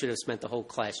 and I should have spent the whole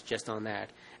class just on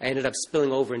that. I ended up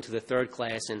spilling over into the third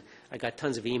class, and I got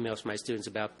tons of emails from my students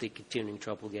about the continuing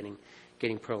trouble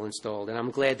getting Perl installed, and I'm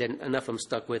glad that enough of them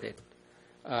stuck with it.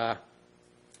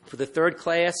 For the third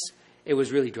class, it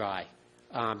was really dry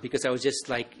because I was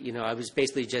just I was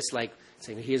basically just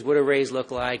saying, here's what arrays look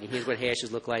like, and here's what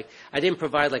hashes look like. I didn't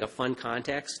provide a fun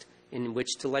context in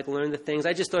which to learn the things.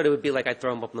 I just thought it would be I'd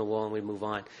throw them up on the wall and we'd move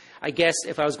on. I guess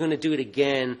if I was going to do it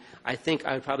again, I think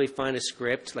I would probably find a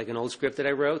script, like an old script that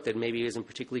I wrote that maybe isn't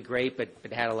particularly great, but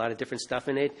it had a lot of different stuff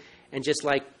in it, and just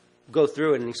go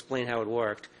through it and explain how it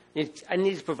worked. I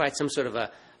needed to provide some sort of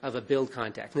a build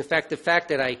context. In fact, the fact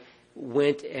that I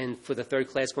went and for the third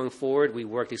class going forward,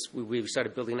 we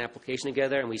started building an application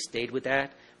together, and we stayed with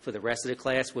that for the rest of the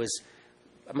class was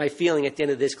my feeling at the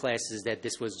end of this class is that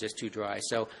this was just too dry.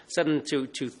 So something to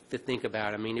think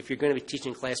about. I mean, if you're going to be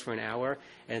teaching class for an hour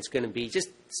and it's going to be, just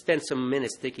spend some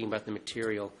minutes thinking about the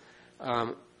material.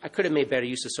 I could have made better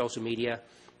use of social media.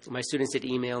 My students did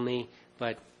email me,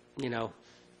 but,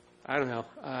 I don't know.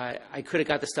 I could have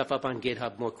got the stuff up on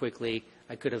GitHub more quickly.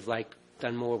 I could have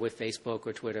done more with Facebook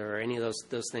or Twitter or any of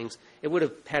those things. It would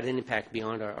have had an impact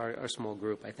beyond our small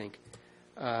group, I think.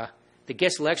 The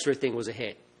guest lecturer thing was a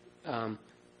hit.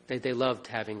 They loved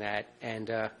having that,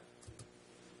 and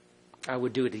I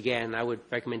would do it again. I would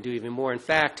recommend doing even more. In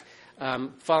fact,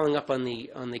 following up on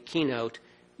the keynote,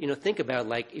 think about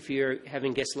if you're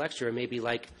having guest lecturer, maybe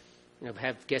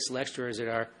have guest lecturers that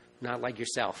are not like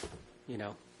yourself,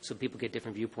 so people get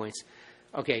different viewpoints.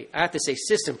 Okay, I have to say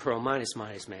system Perl minus,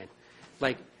 man.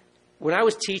 When I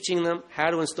was teaching them how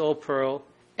to install Perl,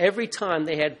 every time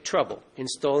they had trouble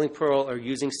installing Perl or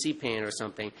using CPAN or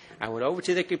something, I went over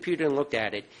to their computer and looked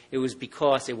at it. It was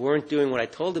because they weren't doing what I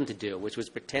told them to do, which was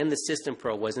pretend the system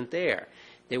Perl wasn't there.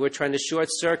 They were trying to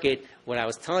short-circuit what I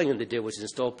was telling them to do, which is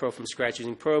install Perl from scratch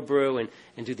using Perl Brew and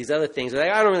do these other things.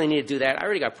 They're I don't really need to do that. I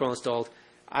already got Perl installed.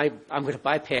 I'm going to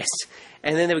bypass.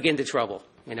 And then they would get into trouble.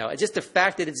 Just the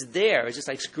fact that it's there is just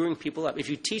screwing people up. If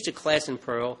you teach a class in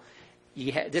Perl,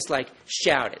 you just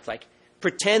shout it.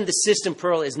 Pretend the system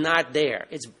Perl is not there.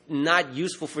 It's not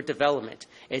useful for development.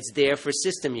 It's there for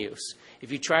system use.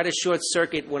 If you try to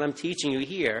short-circuit what I'm teaching you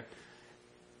here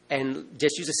and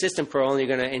just use a system Perl and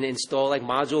you're going to install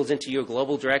modules into your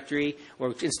global directory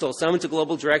or install some into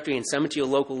global directory and some into your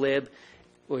local lib,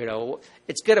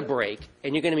 it's going to break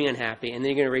and you're going to be unhappy and then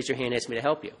you're going to raise your hand and ask me to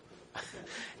help you.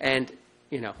 And,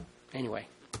 anyway,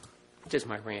 just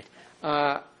my rant.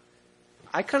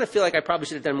 I kind of feel like I probably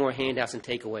should have done more handouts and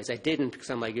takeaways. I didn't because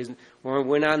I'm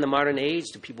we're not in the modern age.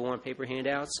 Do people want paper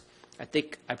handouts? I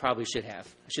think I probably should have.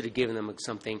 I should have given them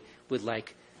something with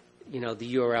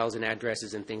the URLs and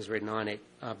addresses and things written on it,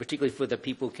 particularly for the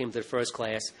people who came to the first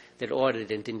class that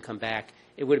audited and didn't come back.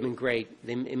 It would have been great.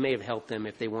 It may have helped them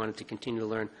if they wanted to continue to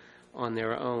learn on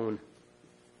their own.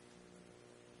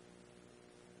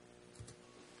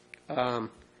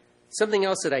 Something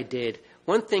else that I did,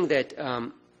 one thing that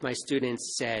my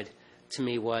students said to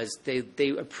me was they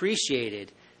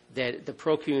appreciated that the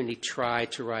Perl community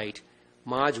tried to write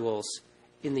modules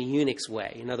in the Unix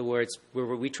way. In other words,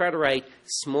 we try to write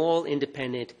small,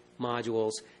 independent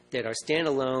modules that are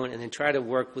standalone and then try to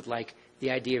work with like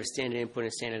the idea of standard input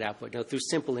and standard output, through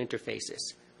simple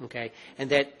interfaces, okay? And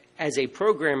that as a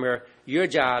programmer, your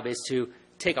job is to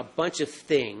take a bunch of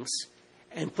things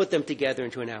and put them together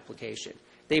into an application.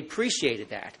 They appreciated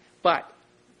that, but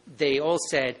they all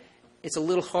said it's a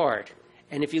little hard.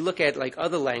 And if you look at like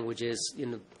other languages,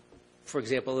 for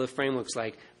example, the frameworks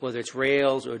like whether it's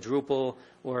Rails or Drupal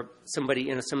or some of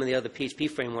the other PHP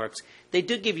frameworks, they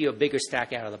do give you a bigger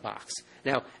stack out of the box.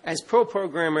 Now, as Perl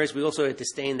programmers, we also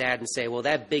disdain that and say, well,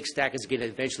 that big stack is going to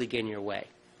eventually get in your way.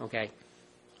 Okay,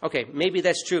 maybe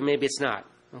that's true, maybe it's not.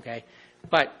 Okay,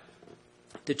 but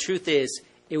the truth is,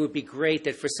 it would be great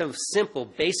that for some simple,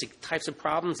 basic types of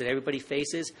problems that everybody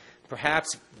faces,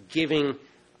 perhaps giving,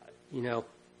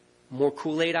 more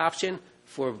Kool-Aid option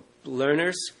for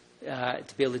learners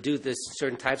to be able to do this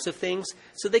certain types of things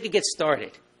so they could get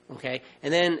started, okay?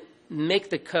 And then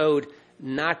make the code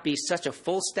not be such a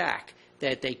full stack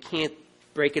that they can't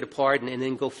break it apart and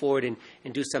then go forward and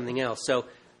do something else. So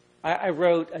I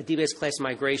wrote a DBS class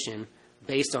migration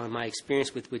based on my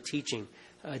experience with teaching.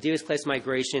 DBS class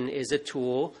migration is a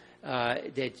tool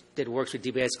that works with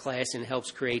DBS class and helps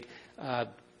create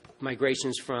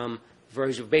migrations from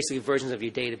basically versions of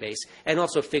your database, and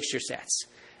also fixture sets.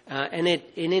 And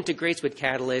it integrates with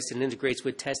Catalyst and integrates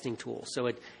with testing tools.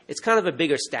 So it's kind of a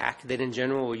bigger stack than in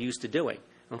general we're used to doing.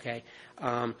 Okay,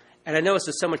 and I know it's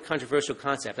a somewhat controversial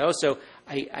concept. Also,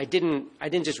 I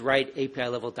didn't just write API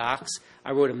level docs.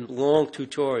 I wrote a long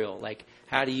tutorial, like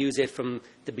how to use it from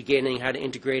the beginning, how to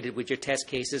integrate it with your test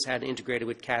cases, how to integrate it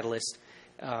with Catalyst,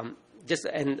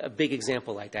 and a big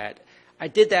example like that. I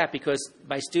did that because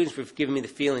my students were giving me the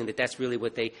feeling that that's really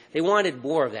what they wanted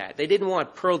more of that. They didn't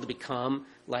want Perl to become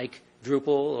like Drupal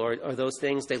or those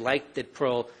things. They liked that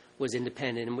Perl was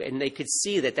independent, and they could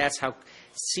see that that's how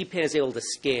CPAN is able to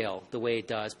scale the way it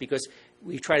does, because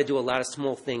we try to do a lot of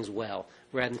small things well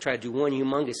rather than try to do one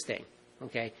humongous thing.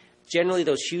 Okay? Generally,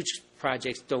 those huge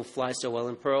projects don't fly so well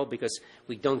in Perl because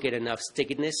we don't get enough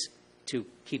stickiness to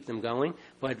keep them going.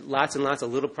 But lots and lots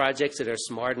of little projects that are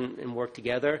smart and work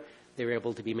together, they're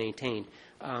able to be maintained.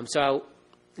 So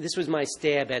this was my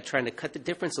stab at trying to cut the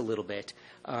difference a little bit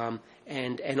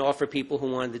and offer people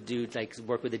who wanted to do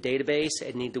work with a database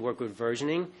and need to work with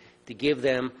versioning to give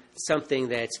them something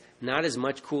that's not as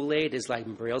much Kool-Aid as like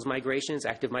Rails migrations,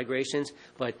 active migrations,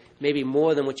 but maybe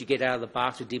more than what you get out of the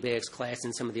box with DBX class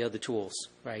and some of the other tools,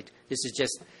 right? This is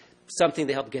just something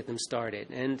to help get them started.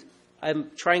 And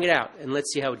I'm trying it out, and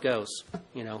let's see how it goes,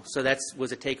 So that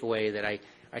was a takeaway that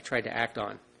I tried to act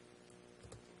on.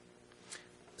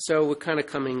 So we're kind of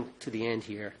coming to the end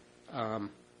here.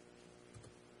 Can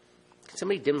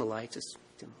somebody dim the lights? Just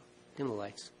dim the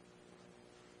lights.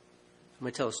 I'm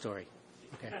going to tell a story.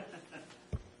 Okay.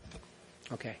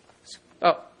 Okay.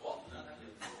 Oh.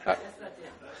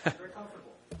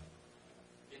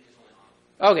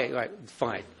 Okay, all right,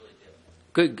 fine.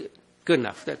 Good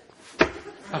enough. Okay.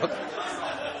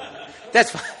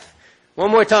 That's fine. One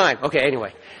more time. Okay,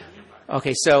 anyway.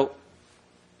 Okay, so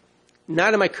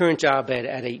not in my current job, but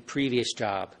at a previous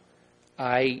job,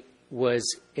 I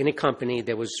was in a company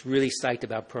that was really psyched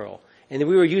about Perl. And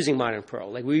we were using modern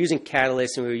Perl. Like we were using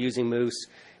Catalyst and we were using Moose.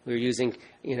 We were using,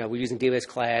 DBS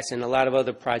class and a lot of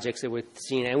other projects that we're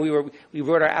seeing. And we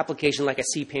wrote our application like a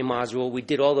CPAN module. We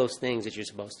did all those things that you're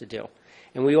supposed to do.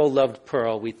 And we all loved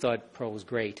Perl. We thought Perl was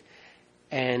great.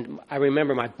 And I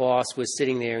remember my boss was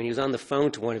sitting there and he was on the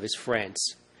phone to one of his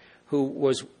friends who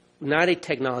was not a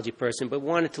technology person but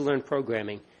wanted to learn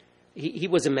programming. He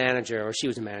was a manager, or she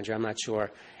was a manager, I'm not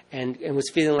sure, and was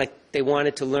feeling like they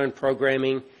wanted to learn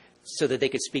programming so that they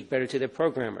could speak better to their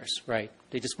programmers, right?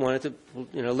 They just wanted to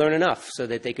learn enough so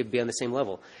that they could be on the same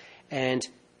level. And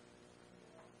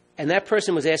that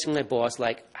person was asking my boss,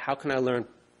 like, how could I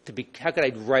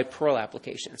write Perl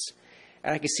applications?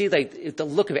 And I could see like the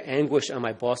look of anguish on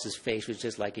my boss's face was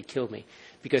just like it killed me,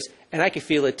 and I could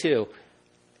feel it too.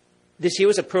 He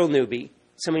was a Perl newbie,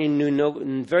 somebody who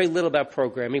knew very little about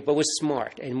programming, but was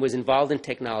smart and was involved in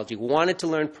technology, wanted to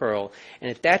learn Perl, and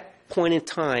at that point in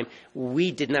time,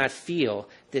 we did not feel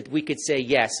that we could say,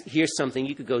 yes, here's something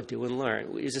you could go do and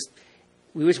learn. We just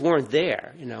weren't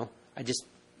there,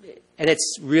 and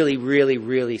it's really, really,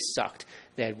 really sucked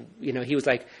that, he was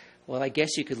like, well, I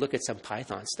guess you could look at some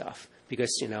Python stuff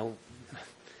because,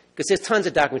 because there's tons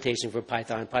of documentation for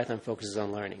Python. Python focuses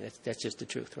on learning. That's just the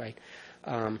truth, right?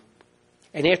 And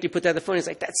after you put that on the phone, it's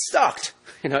like, that sucked.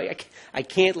 I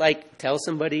can't, tell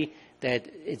somebody that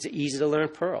it's easy to learn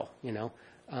Perl,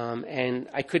 and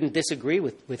I couldn't disagree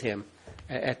with him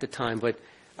at the time. But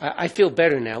I feel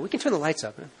better now. We can turn the lights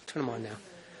up. Turn them on now.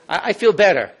 I feel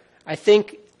better. I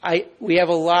think we have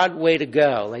a long way to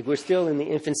go. We're still in the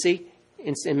infancy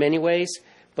in many ways,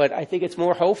 but I think it's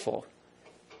more hopeful.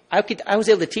 I was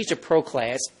able to teach a Perl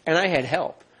class, and I had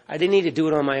help. I didn't need to do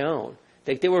it on my own.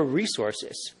 There were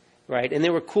resources, right? And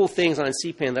there were cool things on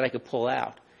CPAN that I could pull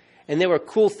out. And there were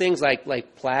cool things like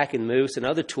Plaque and Moose and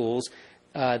other tools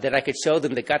that I could show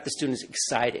them that got the students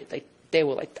excited. They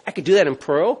were like, I could do that in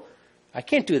Perl? I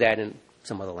can't do that in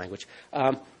some other language.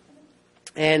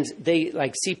 And they,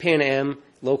 CPAN M,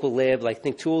 Local Lib,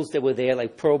 think tools that were there,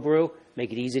 like Perl Brew,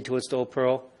 make it easy to install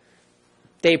Perl.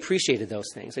 They appreciated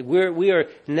those things. We are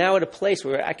now at a place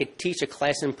where I could teach a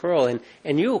class in Perl,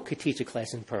 and you could teach a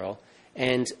class in Perl,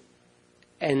 and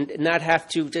not have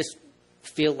to just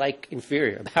feel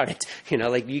inferior about it.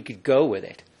 You could go with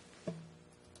it.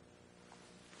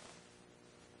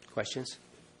 Questions?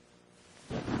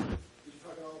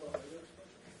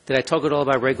 Did I talk at all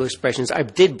about regular expressions? I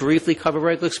did briefly cover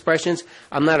regular expressions.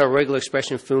 I'm not a regular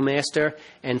expression foo master,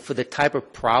 and for the type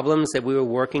of problems that we were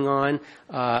working on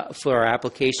for our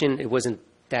application, it wasn't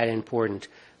that important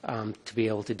to be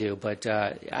able to do. But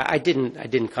I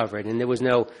didn't cover it, and there was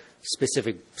no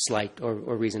specific slight or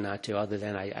reason not to, other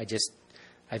than I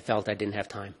felt I didn't have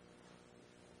time.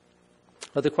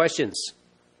 Other questions?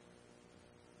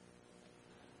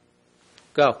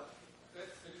 Go.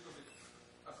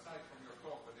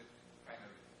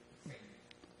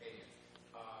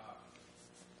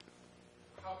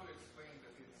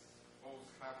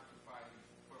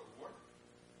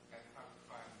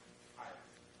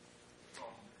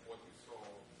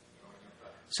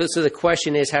 So the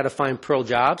question is how to find Perl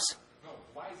jobs? No,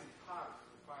 why is it hard to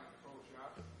find Perl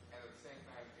jobs, and at the same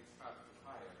time it's hard to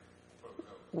hire Perl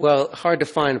jobs? Well, hard to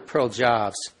find Perl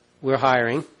jobs. We're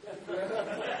hiring.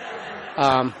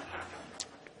 And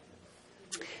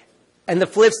the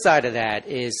flip side of that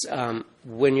is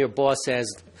when your boss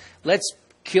says, let's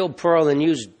kill Perl and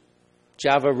use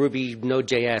Java, Ruby,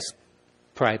 Node.js,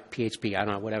 PHP, I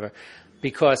don't know, whatever,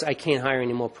 because I can't hire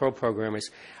any more Perl programmers.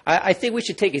 I think we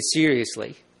should take it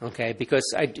seriously, okay,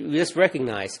 because I just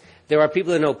recognize there are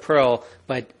people that know Perl,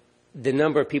 but the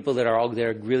number of people that are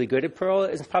really good at Perl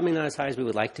is probably not as high as we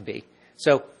would like to be.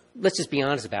 So let's just be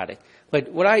honest about it.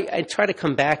 But what I try to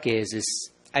come back is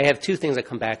I have two things I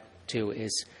come back to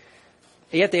is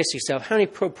you have to ask yourself, how many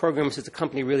Perl programmers does the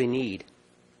company really need?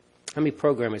 How many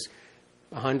programmers?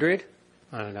 100?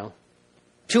 I don't know.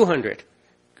 200.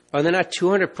 Are there not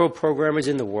 200 Perl programmers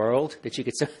in the world that you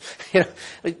could say?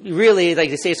 Really, like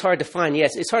they say, it's hard to find.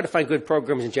 Yes, it's hard to find good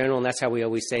programmers in general, and that's how we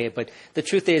always say it. But the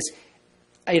truth is,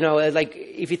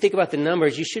 if you think about the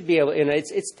numbers, you should be able.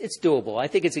 It's doable. I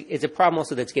think it's a problem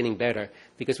also that's getting better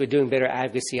because we're doing better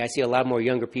advocacy. I see a lot more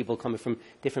younger people coming from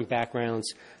different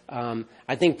backgrounds.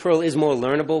 I think Perl is more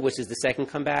learnable, which is the second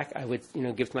comeback. I would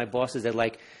give to my bosses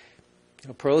that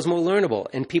Perl is more learnable,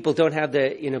 and people don't have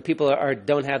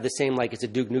don't have the same it's a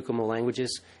Duke Nukem of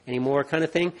languages anymore kind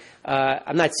of thing.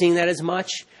 I'm not seeing that as much,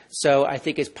 so I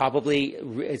think it's possible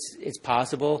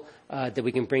that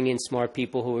we can bring in smart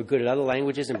people who are good at other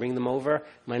languages and bring them over.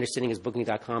 My understanding is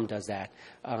Booking.com does that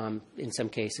in some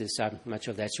cases. I'm not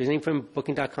sure if that's true. Is anyone from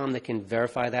Booking.com that can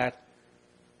verify that?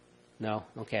 No?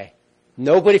 Okay.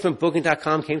 Nobody from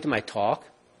Booking.com came to my talk?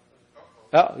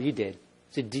 Oh, you did.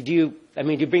 So do you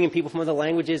bring in people from other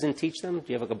languages and teach them?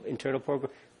 Do you have an internal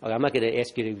program? Okay, I'm not going to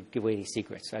ask you to give away any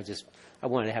secrets. I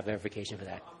wanted to have verification for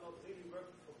that. I'm not really working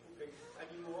for Booking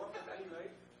anymore, but anyway,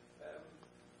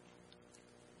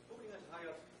 Booking has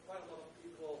hired quite a lot of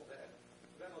people that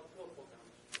were not Perl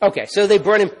programmers. Okay, so they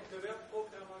brought in... They were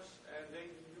programmers and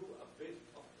they knew a bit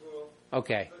of Perl.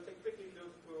 Okay. So they quickly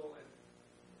learned Perl and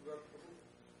worked for Booking.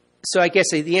 So I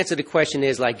guess the answer to the question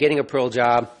is getting a Perl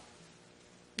job,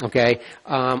 okay,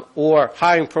 or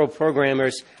hiring Perl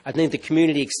programmers. I think the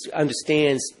community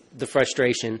understands the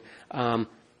frustration,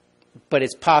 but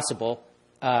it's possible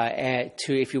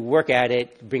if you work at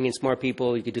it, bring in smart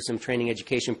people, you could do some training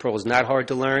education. Perl is not hard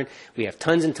to learn. We have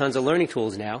tons and tons of learning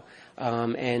tools now,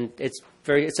 and it's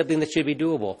something that should be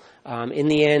doable. In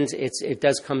the end, it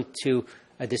does come to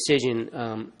a decision,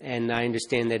 and I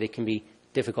understand that it can be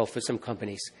difficult for some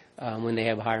companies when they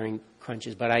have hiring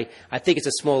crunches. But I think it's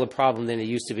a smaller problem than it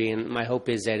used to be, and my hope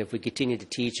is that if we continue to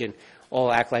teach and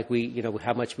all act like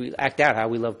how much we act out how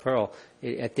we love Perl,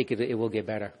 I think it will get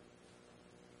better.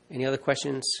 Any other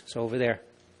questions? So over there.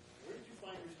 Where did you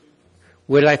find your students?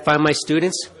 Where did I find my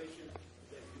students? Information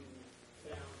that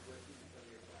you found where you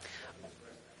study your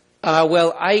class.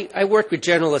 Well, I work with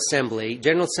General Assembly.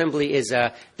 General Assembly is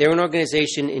they're an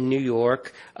organization in New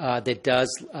York that does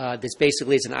this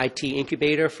basically is an IT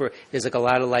incubator for. There's like a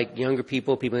lot of like younger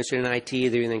people interested in IT.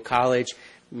 They're either in college,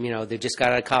 they just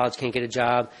got out of college, can't get a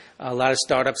job. A lot of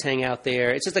startups hang out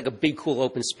there. It's just like a big, cool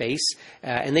open space,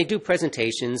 and they do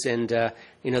presentations and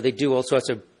they do all sorts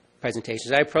of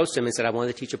presentations. I approached them and said I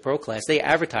wanted to teach a Perl class. They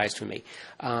advertised for me,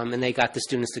 and they got the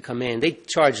students to come in. They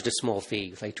charged a small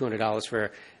fee, like $200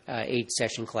 for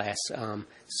 8-session class.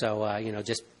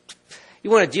 Just you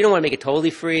don't want to make it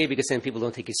totally free because then people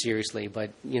don't take it seriously.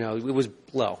 But it was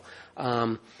low.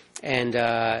 In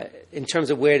terms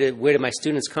of where did my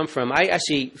students come from, I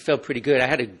actually felt pretty good. I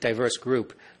had a diverse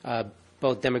group,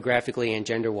 both demographically and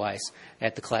gender-wise,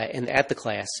 at the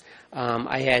class.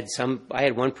 I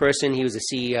had one person. He was the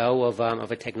CEO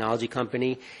of a technology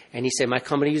company, and he said, "My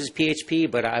company uses PHP,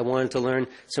 but I wanted to learn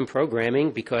some programming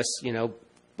because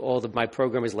all of my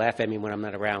programmers laugh at me when I'm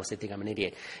not around because they think I'm an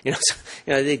idiot."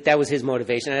 That was his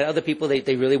motivation. I had other people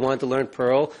they really wanted to learn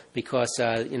Perl because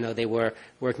they were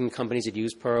working in companies that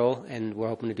use Perl and were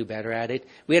hoping to do better at it.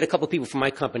 We had a couple of people from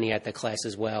my company at the class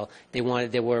as well. They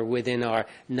were within our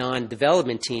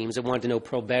non-development teams that wanted to know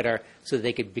Perl better so that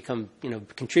they could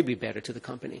contribute better to the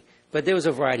company. But there was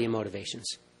a variety of motivations.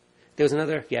 There was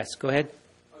another. Yes, go ahead.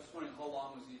 I was wondering how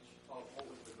long was what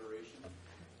was the duration?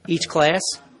 Each class.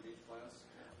 Time of each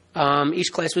class?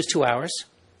 Each class was 2 hours,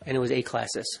 and it was 8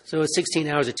 classes. So it was 16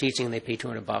 hours of teaching, and they paid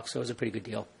 $200. So it was a pretty good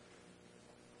deal.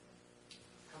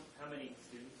 How many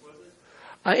students was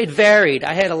it? It varied.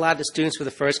 I had a lot of students for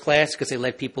the first class because they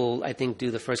let people, I think,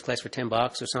 do the first class for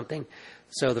 $10 or something.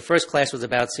 So the first class was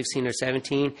about 16 or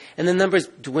 17, and the numbers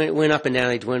went up and down.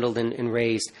 They dwindled and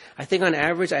raised. I think on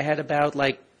average I had about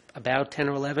 10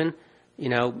 or 11,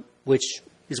 which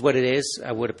is what it is.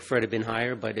 I would have preferred to have been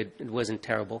higher, but it wasn't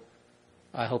terrible.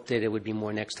 I hope that it would be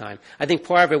more next time. I think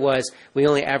part of it was we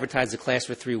only advertised the class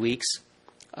for 3 weeks,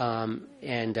 it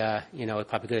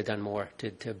probably could have done more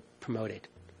to promote it.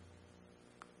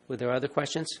 Were there other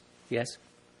questions? Yes?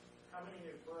 How many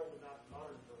knew Perl but not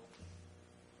modern Perl?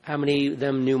 How many of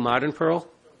them knew modern Perl?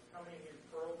 How many knew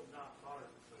Perl but not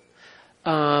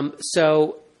modern Perl?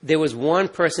 So there was one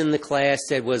person in the class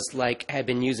that was had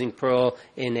been using Perl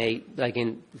in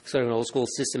sort of an old school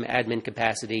system admin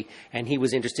capacity, and he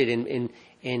was interested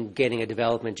in getting a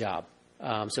development job.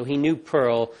 So he knew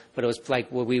Perl, but it was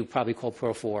like what we would probably call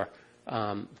Perl 4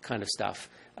 kind of stuff.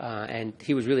 And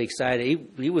he was really excited.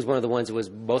 He was one of the ones that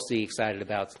was mostly excited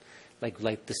about like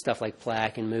the stuff like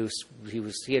Plaque and Moose.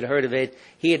 He had heard of it.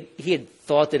 He had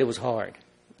thought that it was hard,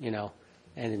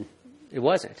 and it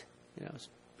wasn't. It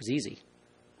was easy.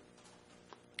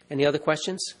 Any other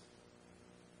questions?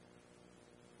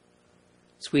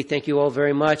 Sweet. Thank you all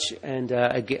very much. And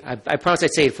I promise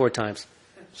I'd say it 4 times.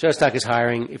 Shutterstock is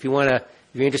hiring. If you're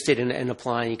interested in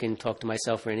applying, you can talk to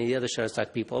myself or any of the other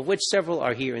Shutterstock people, of which several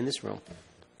are here in this room.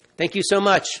 Thank you so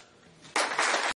much.